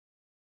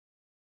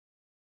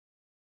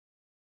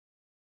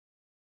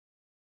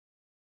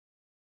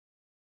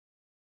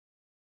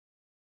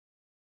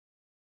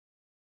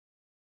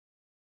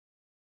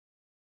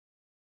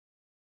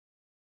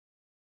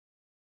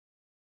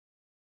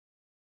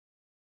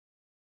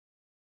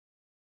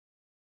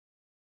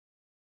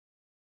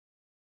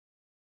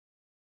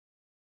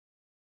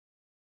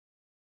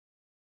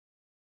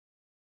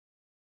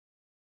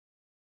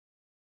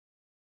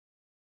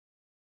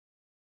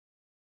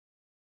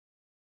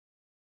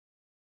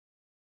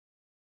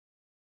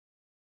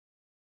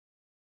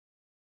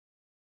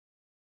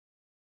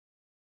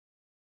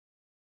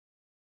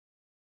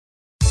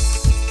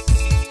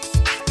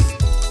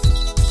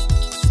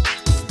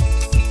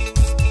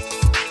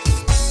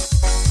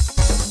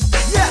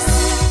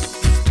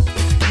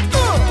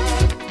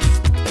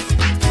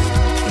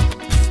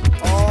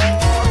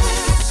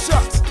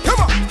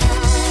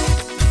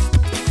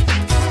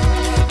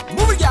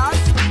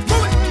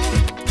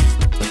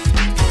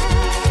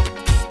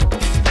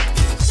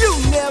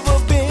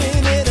never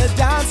been in a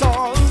dance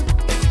hall.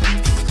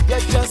 You're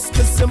just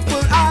a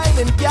simple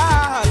island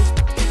gal.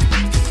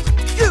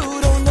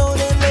 You don't know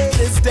the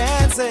latest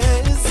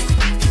dances.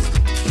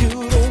 You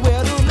don't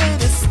wear the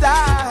latest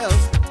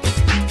styles.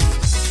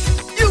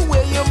 You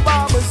wear your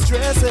mama's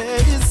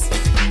dresses,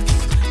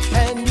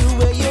 and you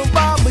wear your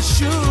mama's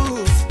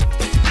shoes.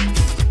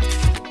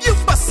 You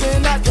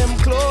bustin' at them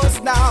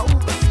clothes now,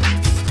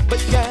 but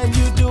can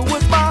you do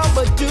what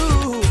mama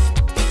do?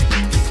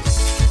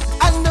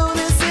 I know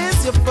this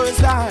is your first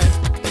time.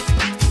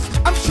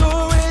 I'm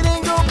sure it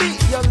ain't gonna be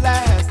your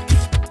last.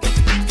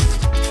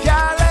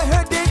 Girl, I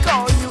heard they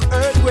call you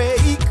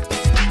earthquake,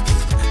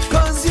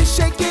 'cause you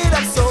shake it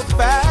up so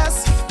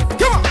fast.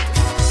 Come on,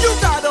 you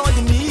got all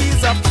your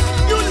knees up,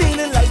 you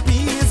leaning like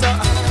pizza.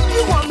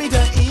 You want me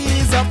to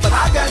ease up, but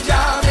I got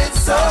jam it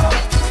so.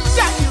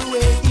 Yeah, you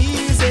ain't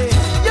easy,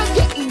 you're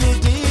getting me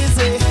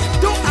dizzy.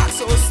 Don't act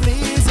so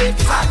sleazy,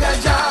 'cause I got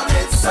jam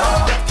it so.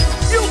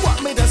 You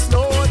want me to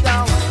slow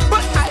down,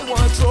 but I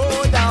won't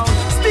throw down.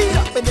 Speed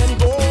up and then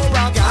go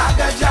round. I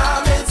got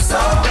jam it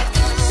so.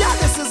 Yeah,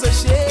 this is a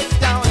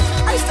shakedown.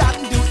 I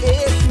starting to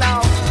ache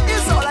now.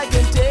 It's all I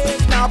can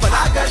take now, but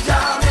I got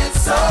jam it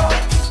so.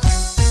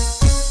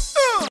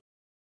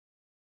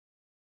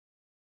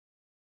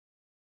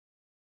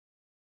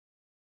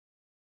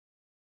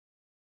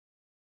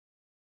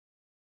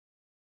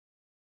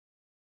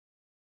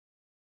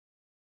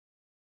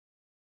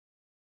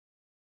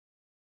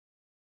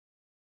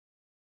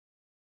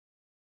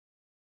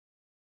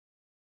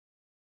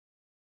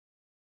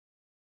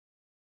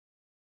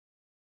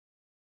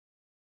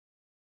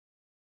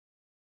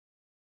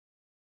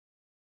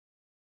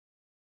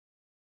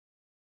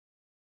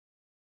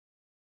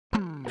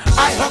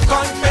 I hook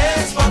on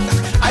Facebook,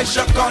 I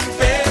shook on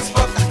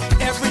Facebook.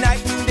 Every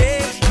night and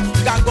day,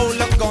 gotta go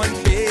look on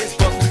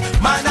Facebook.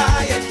 Man,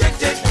 I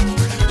addicted,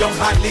 don't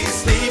hardly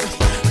sleep.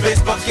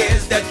 Facebook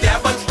is the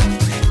devil,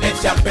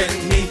 it's up in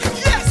me.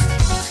 Yes!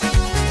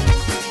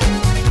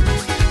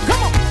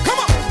 Come on, come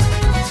on!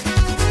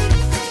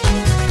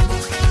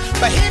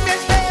 Bohemian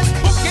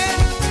Facebooking.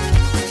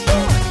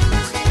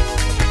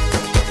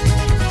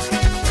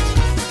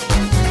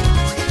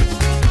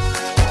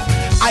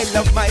 I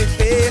love my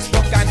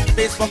Facebook and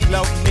Facebook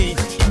love me.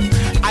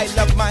 I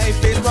love my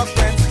Facebook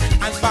friends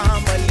and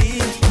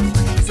family.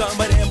 Some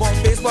of them on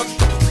Facebook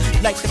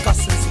like the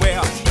cuss and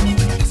swear.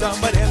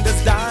 Some of them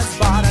just dance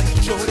bar and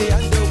show the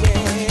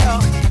underwear.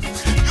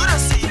 You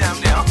don't see them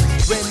now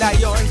when I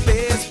on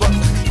Facebook,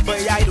 but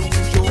I don't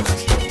joke.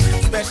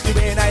 Especially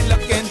when I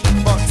looking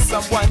for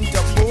someone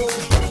to move.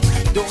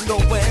 Don't know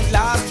when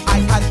last I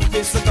had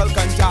physical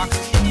contact.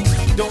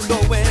 Don't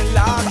know when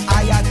last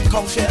I had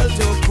cow shell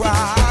to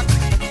crack.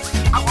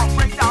 I won't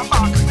break down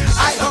back.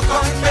 I hook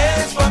on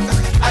Facebook,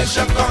 I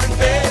shook on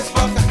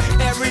Facebook.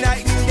 Every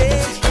night and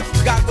day,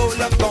 gotta go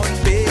look on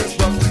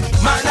Facebook.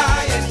 Man,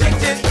 I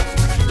addicted,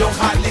 don't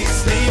hardly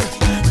sleep.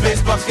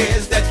 Facebook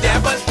is the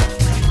devil,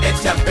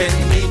 it's up in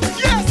me.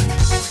 Yes!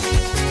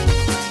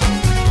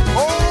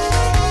 Oh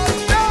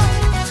no!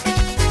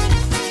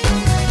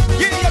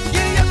 Giddy up,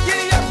 giddy up,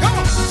 giddy up, come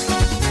on!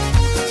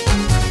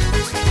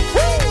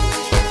 Woo!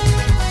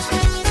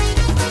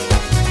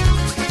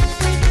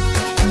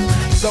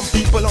 Some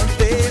people on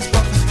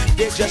Facebook,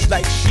 they're just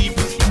like sheep.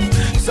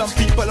 Some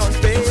people on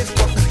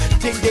Facebook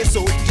think they're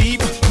so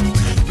deep.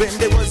 When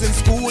they was in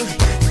school,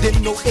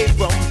 didn't know A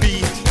from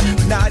B.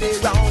 Now they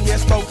round here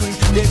spouting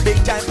their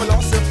big time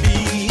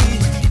philosophy,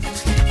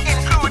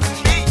 including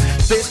me.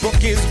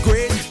 Facebook is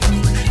great,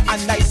 a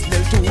nice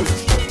little tool,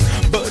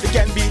 but it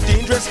can be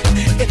dangerous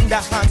in the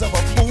hands of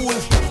a fool.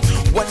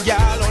 One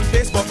gal on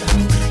Facebook,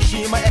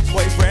 she my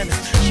ex-boyfriend.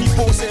 She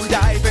posting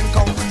diving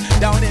count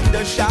down in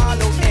the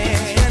shallow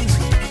end.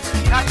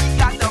 Now he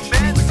got the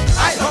bends.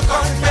 I hook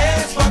on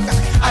Facebook,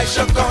 I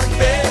shook on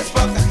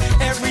Facebook.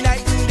 Every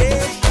night and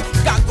day,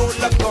 gotta go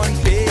look on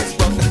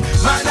Facebook.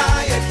 Man,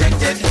 I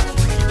addicted,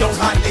 don't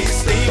hardly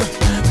sleep.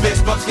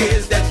 Facebook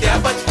is the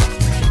devil,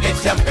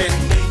 it's up in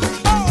me.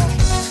 Oh.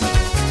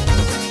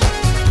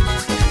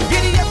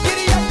 Giddy up,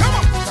 come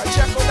on. Now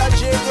check out that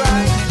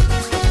J-Grind.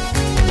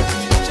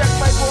 Check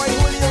my boy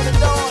Julio the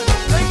Dawn.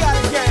 They got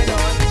it going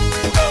on.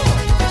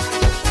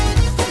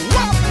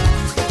 Wow.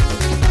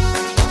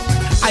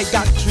 I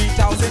got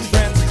 3,000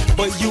 friends,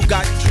 but you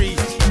got 3.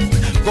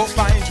 Go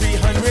find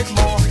 300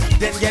 more,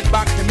 then get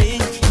back to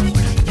me.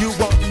 You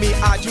want me,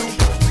 add you,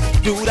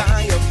 do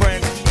that your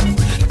friend.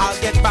 I'll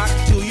get back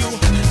to you,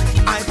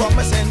 I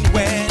promising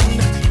when.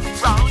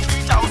 Round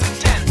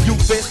 3010. You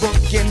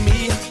Facebooking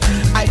me,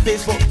 I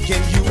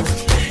Facebooking you.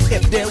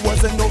 If there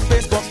wasn't no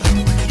Facebook,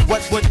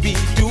 what would we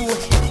do?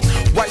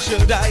 Why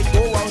should I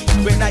go out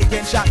when I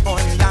can chat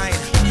online?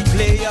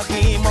 Play a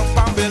game of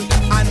Farmville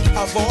and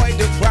avoid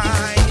the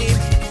crime.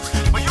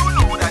 But you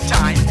know that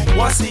time.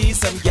 Want see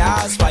some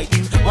guys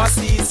fighting, want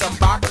see some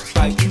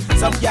backbiting.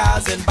 Some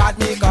guys in bad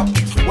makeup,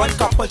 one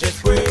couple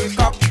just break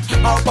up.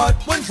 How about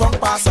one drunk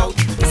pass out?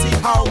 See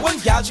how one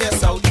gal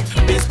chest out.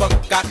 Facebook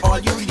got all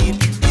you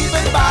need,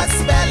 even bad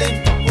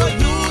spelling. Well,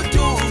 you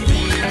do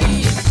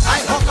read. I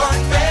hook on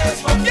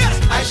Facebook, yes,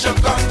 I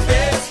shook on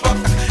Facebook.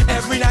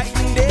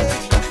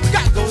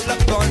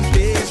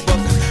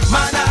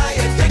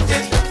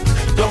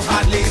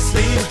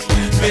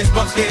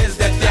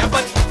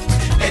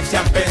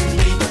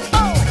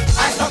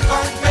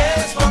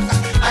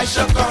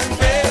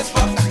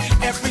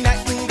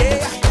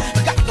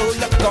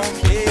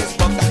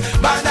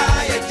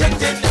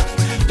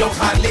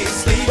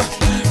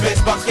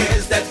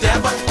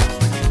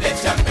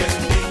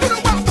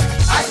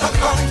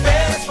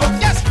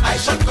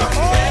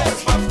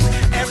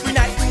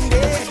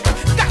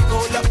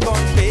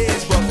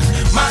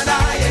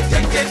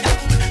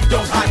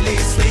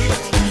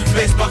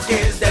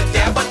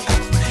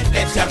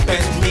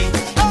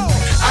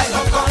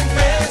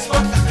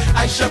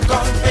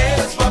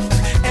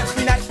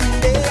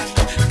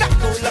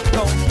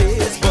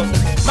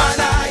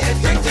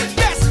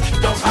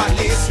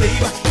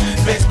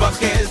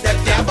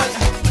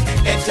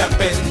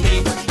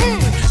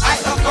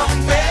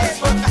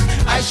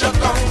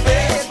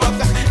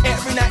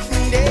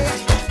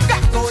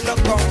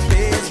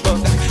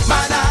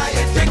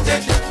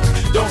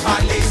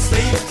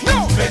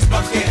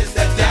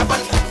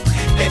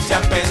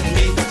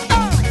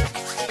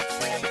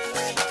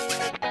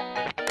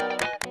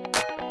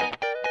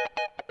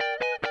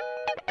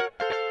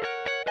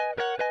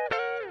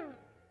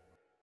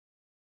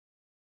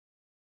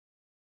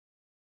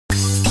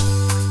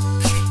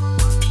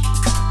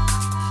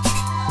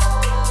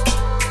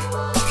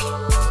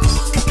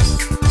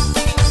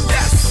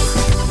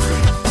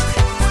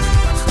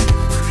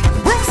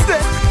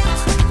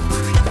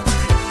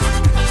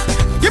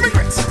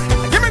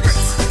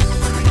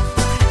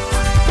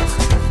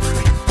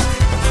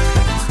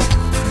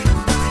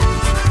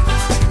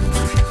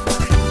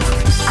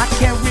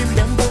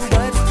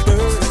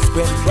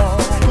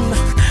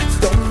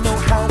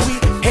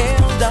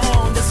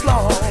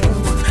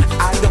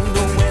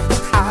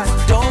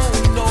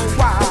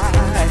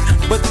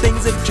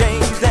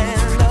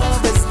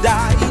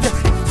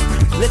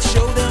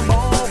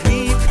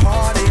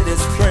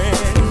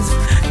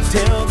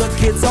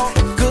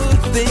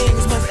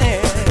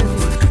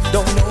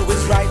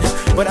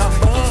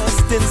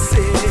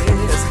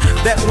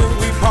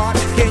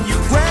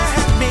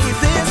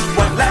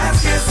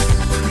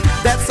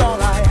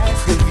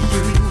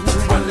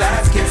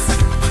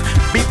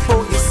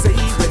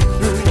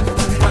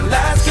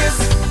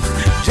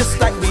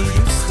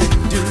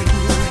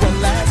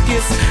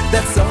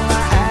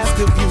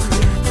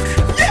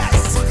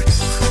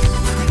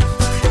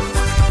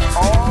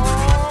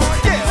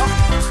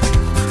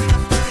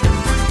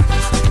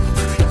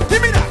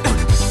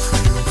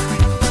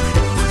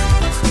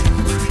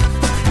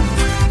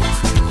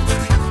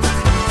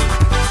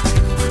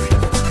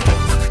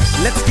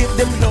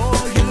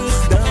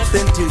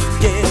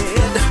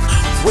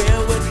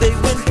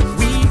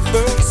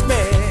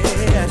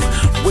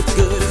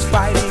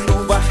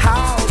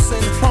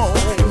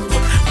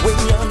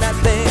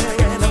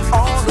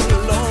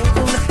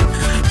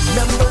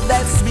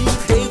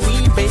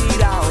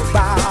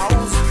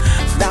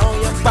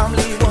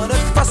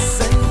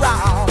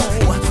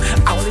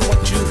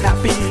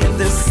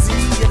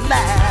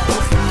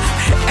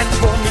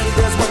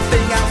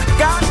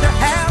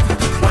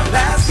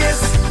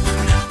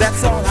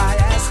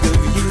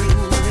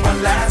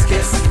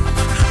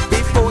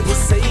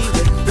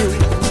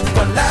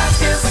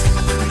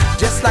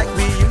 just like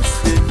we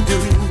used to do.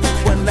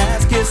 One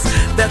last kiss,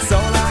 that's all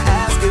I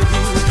ask of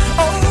you.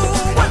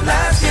 Oh, one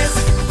last kiss,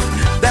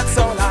 that's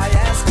all I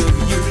ask of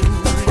you.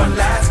 One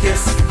last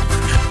kiss,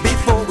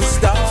 before we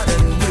start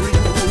anew.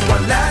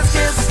 One last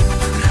kiss,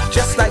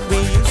 just like we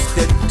used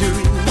to do.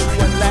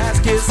 One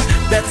last kiss,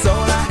 that's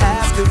all I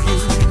ask of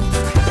you.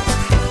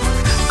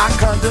 I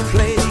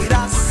contemplate,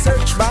 I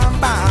search my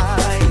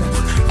mind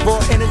for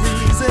any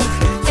reason,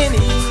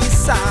 any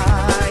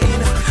sign.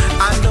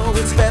 I know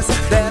it's best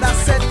that I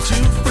set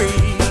you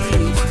free,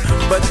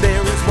 but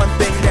there is one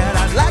thing that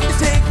I'd like to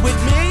take with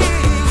me.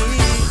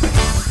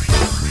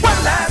 One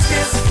last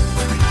kiss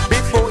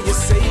before you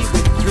say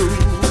we're through.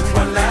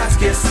 One last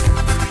kiss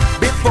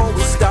before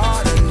we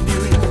start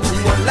anew.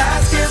 One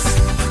last kiss,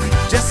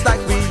 just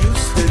like we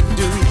used to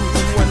do.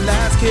 One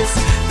last kiss,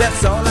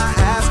 that's all I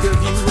ask of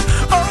you.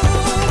 Oh,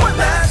 one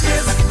last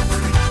kiss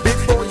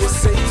before you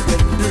say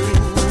we're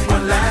through.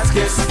 One last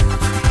kiss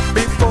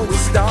before we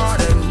start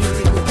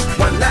anew.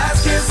 One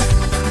last kiss,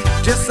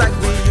 just like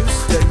we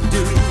used to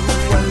do.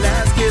 One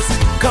last kiss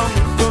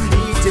coming from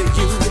me to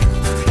you.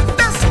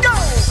 Let's go!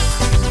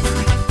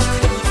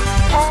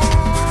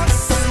 Oh,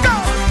 go!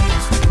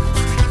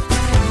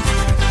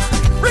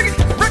 Bring it,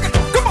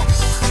 come on!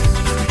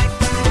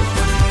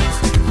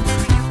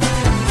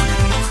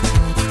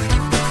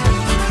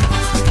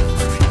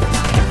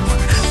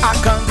 I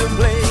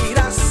contemplate,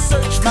 I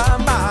search my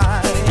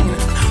mind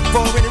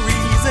for any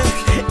reason,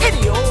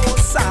 any old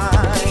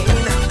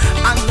sign.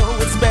 I know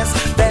it's best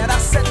that I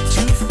set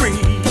you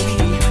free,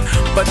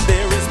 but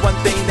there is one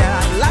thing that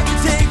I'd like to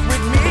take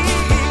with me.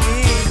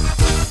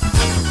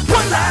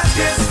 One last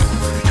kiss,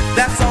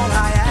 that's all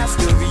I ask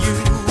of you.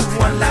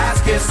 One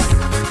last kiss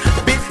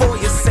before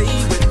you say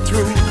we're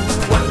through.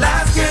 One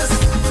last kiss,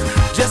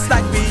 just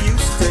like we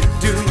used to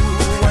do.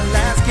 One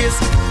last kiss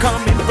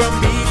coming from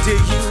me to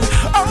you.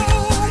 Oh,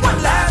 one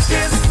last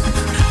kiss,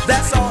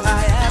 that's all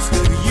I ask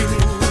of you.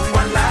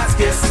 One last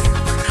kiss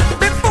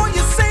before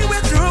you say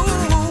we're through.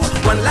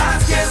 One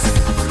last kiss,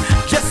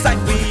 just like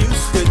we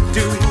used to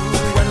do.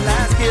 One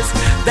last kiss,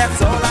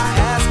 that's all I